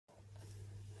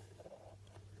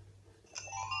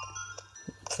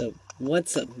So,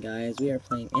 what's up guys? We are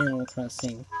playing Animal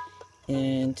Crossing,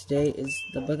 and today is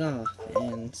the bug off,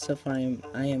 and so far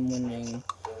I am winning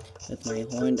with my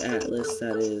Horned Atlas.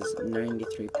 That is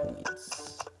 93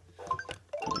 points.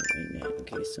 Right now, in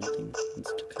case something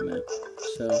needs to come out.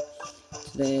 So,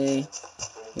 today,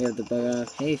 we have the bug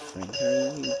off. Hey Frank, how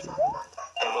are you doing?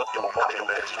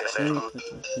 Don't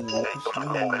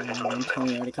tell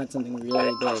me I already caught something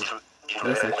really big.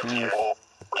 Yes, I have.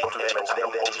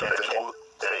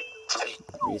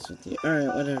 Agrees with you.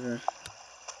 Alright, whatever.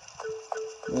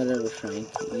 Whatever, Frank.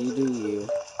 You do you.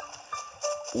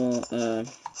 Well,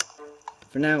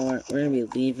 for now, we're gonna be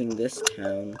leaving this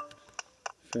town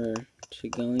to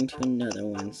going to another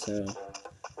one, so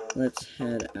let's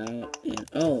head out and,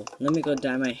 oh, let me go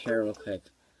dye my hair real quick.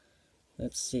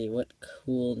 Let's see, what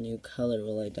cool new color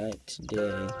will I dye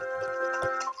today?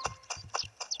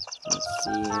 Let's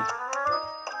see.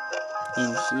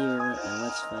 In here, and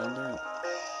let's find out.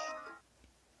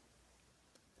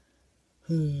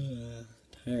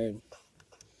 Tired.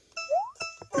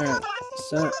 Alright,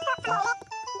 so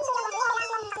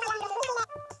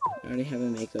I already have a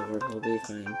makeover, we'll be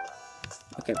fine.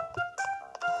 Okay.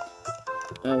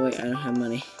 Oh wait, I don't have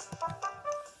money.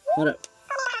 Hold up.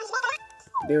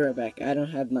 Be right back, I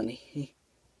don't have money.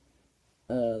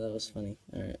 Oh, that was funny.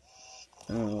 Alright.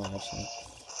 I don't know why actually.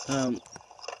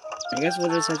 I guess we'll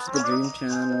just head to the dream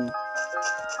town.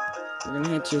 We're gonna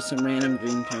head to some random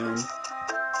dream town.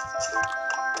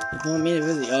 If you want me to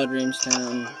visit your dreams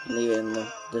town, leave it in the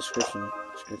description.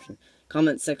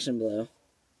 Comment section below.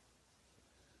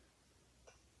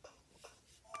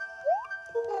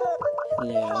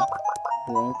 Hello.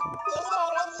 Welcome.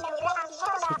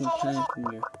 Taking time from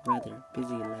your rather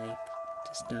busy life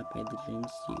to stop by the dream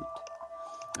suit.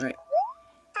 Alright.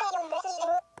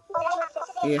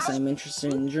 Yes, I'm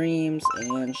interested in dreams,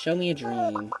 and show me a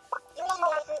dream.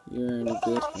 You're in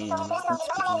good hands. Let's begin to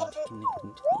connect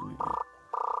into the internet.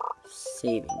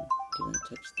 Saving. Do not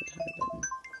touch the power button.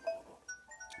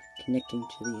 Connecting to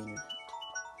the internet.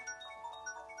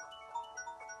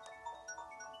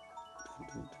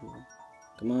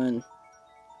 Come on.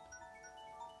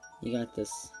 You got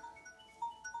this.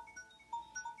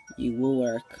 You will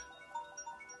work.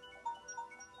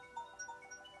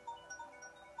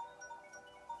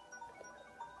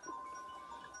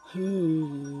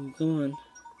 Come on.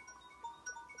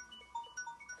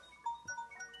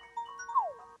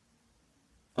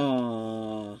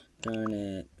 Aw, darn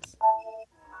it.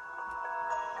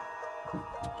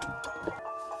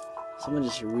 Someone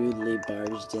just rudely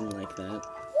barged in like that.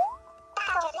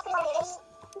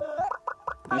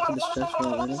 Back to the stressful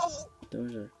already.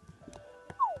 Doors are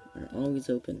always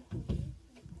open.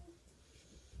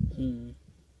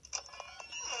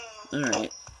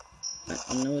 Alright.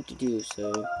 I know what to do,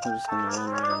 so we're just gonna run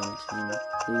around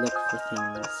and look for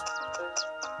things.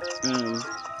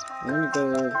 We're gonna go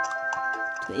to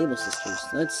the Able Sisters.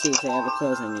 Let's see if they have the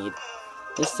clothes I need.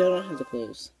 They still don't have the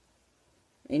clothes.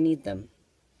 I need them.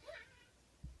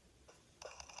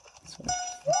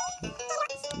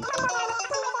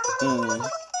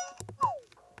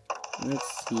 Let's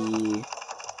see.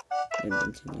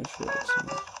 Edmonton, I should have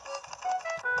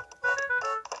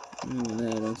I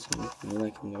don't see anything I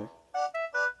like them there.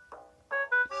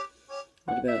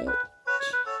 What about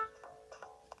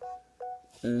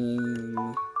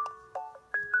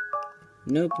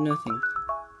nope, nothing.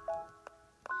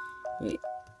 Wait.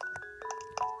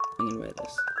 I can buy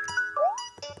this.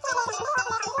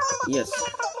 Yes.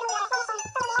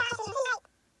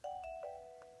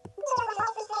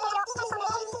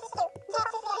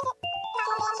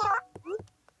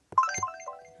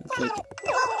 I'll take it.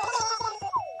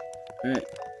 Alright.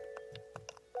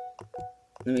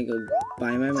 Let me go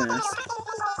buy my mask.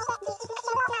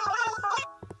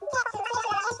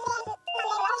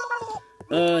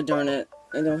 Oh, darn it.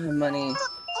 I don't have money.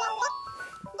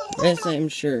 Yes, I'm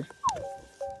sure.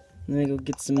 Let me go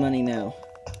get some money now.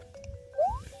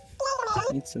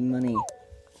 Need some money.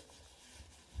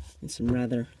 Need some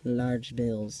rather large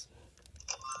bills.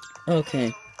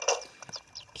 Okay.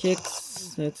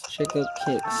 Kicks. Let's check out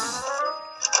Kicks.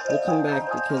 We'll come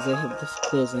back because I have the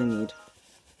clothes I need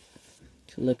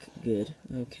to look good.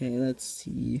 Okay, let's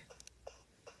see.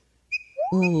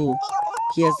 Ooh,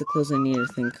 he has the clothes I need, I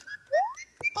think.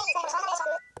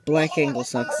 Black angle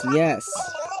socks, yes!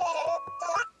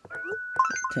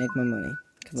 Take my money,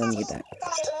 because I need that.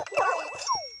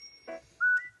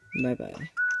 Bye-bye.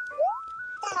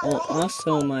 Oh,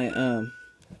 also my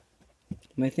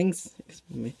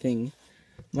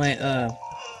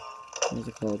what is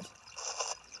it called?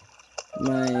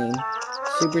 My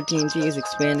Super TNT is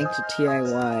expanding to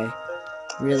TIY.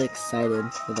 Really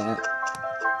excited for that.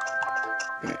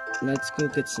 Alright, let's go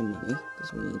get some money,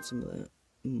 because we need some of that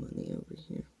money over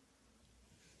here.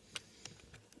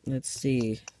 Let's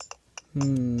see.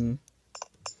 Okay,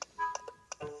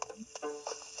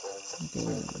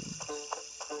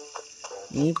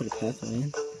 you need to put a pathway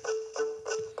in.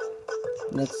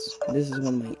 This is one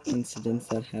of my incidents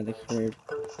that had occurred.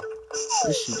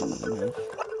 This should be enough.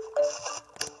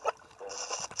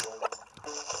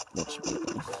 That should be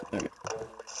enough. Alright.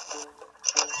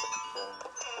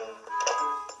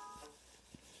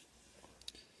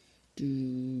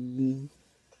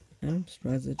 I'm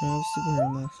surprised I don't have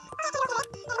Superman mask.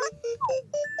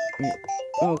 Right.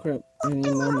 Oh crap, I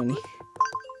need more money.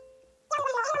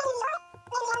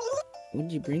 What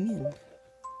did you bring in?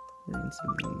 Bring in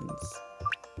some lemons.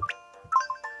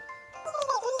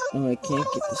 Oh, I can't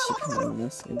get the Superman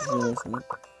mask. I just realized that.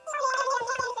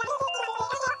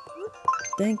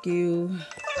 Thank you.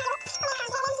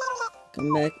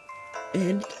 Come back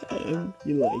anytime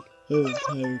you like. Oh, I'm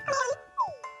tired.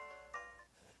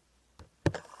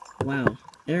 Wow,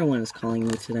 everyone is calling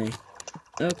me today.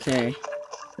 Okay.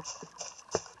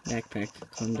 Backpack,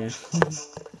 calm down.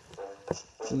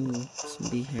 Ooh, some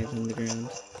beehives on the ground.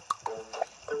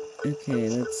 Okay,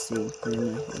 let's see.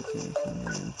 Okay, calm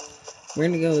down. We're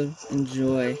gonna go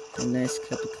enjoy a nice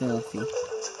cup of coffee.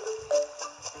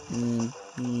 And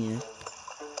yeah,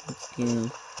 let's go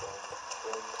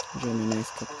enjoy my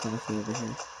nice cup of coffee over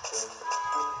here.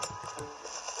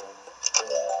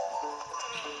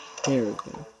 There we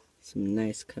go. Some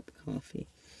nice cup of coffee.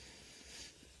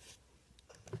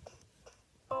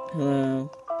 Hello.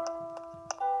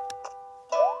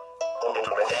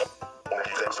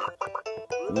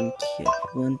 One kid,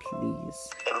 one please.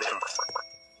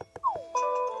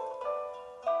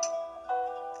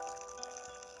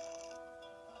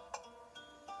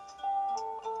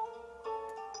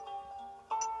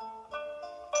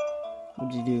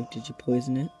 What'd you do? Did you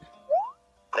poison it?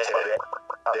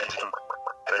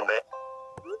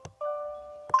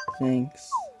 Thanks.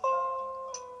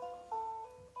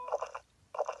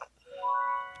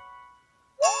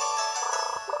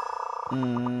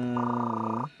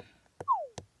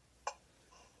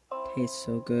 Tastes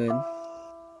so good.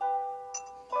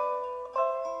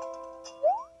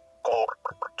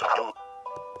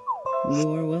 You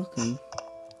are welcome.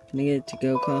 Can I get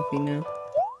to-go coffee now?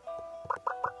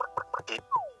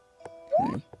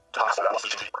 Hi.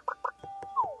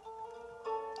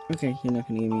 Okay, you're not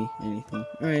gonna give me anything.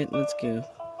 Alright, let's go.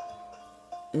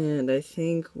 And I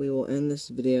think we will end this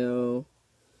video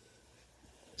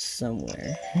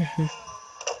somewhere.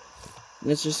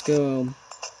 Let's just go.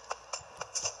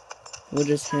 We'll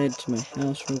just head to my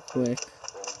house real quick.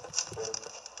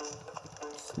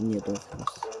 It's Nibbles'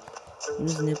 house. When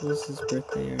is Nibbles'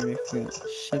 birthday? I already forgot.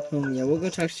 Shep home. Yeah, we'll go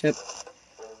talk to Shep.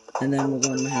 And then we'll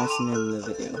go to my house and end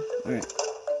the video. Alright.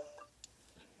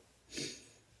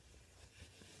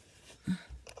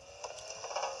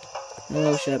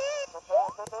 Hello, Shep.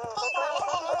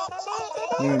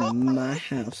 You're in my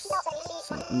house.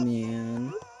 So,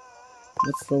 man.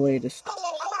 What's the latest?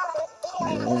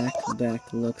 My lack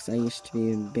back looks. I used to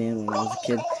be in band when I was a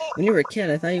kid. When you were a kid,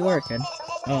 I thought you were a kid.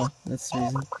 Oh, that's the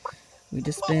reason. We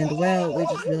disbanded. Well, we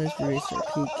just realized we reached our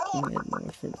peak. We had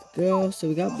nowhere further to go, so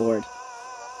we got bored.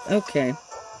 Okay.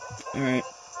 Alright.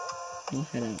 We'll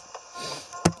head out.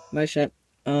 Bye, Shep.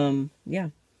 Yeah.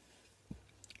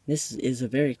 This is a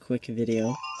very quick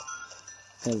video.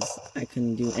 Because I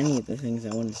couldn't do any of the things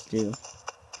I wanted to do.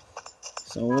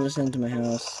 So we'll just head to my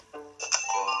house.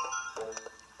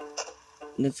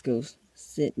 Let's go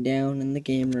sit down in the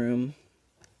game room.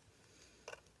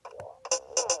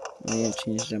 Oh yeah, I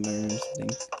changed up my room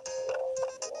setting.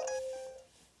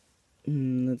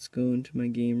 Let's go into my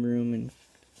game room and...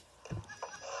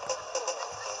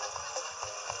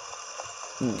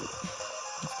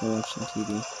 let's go watch some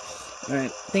TV.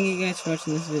 Alright, thank you guys for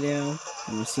watching this video,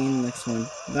 and we'll see you in the next one.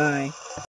 Bye!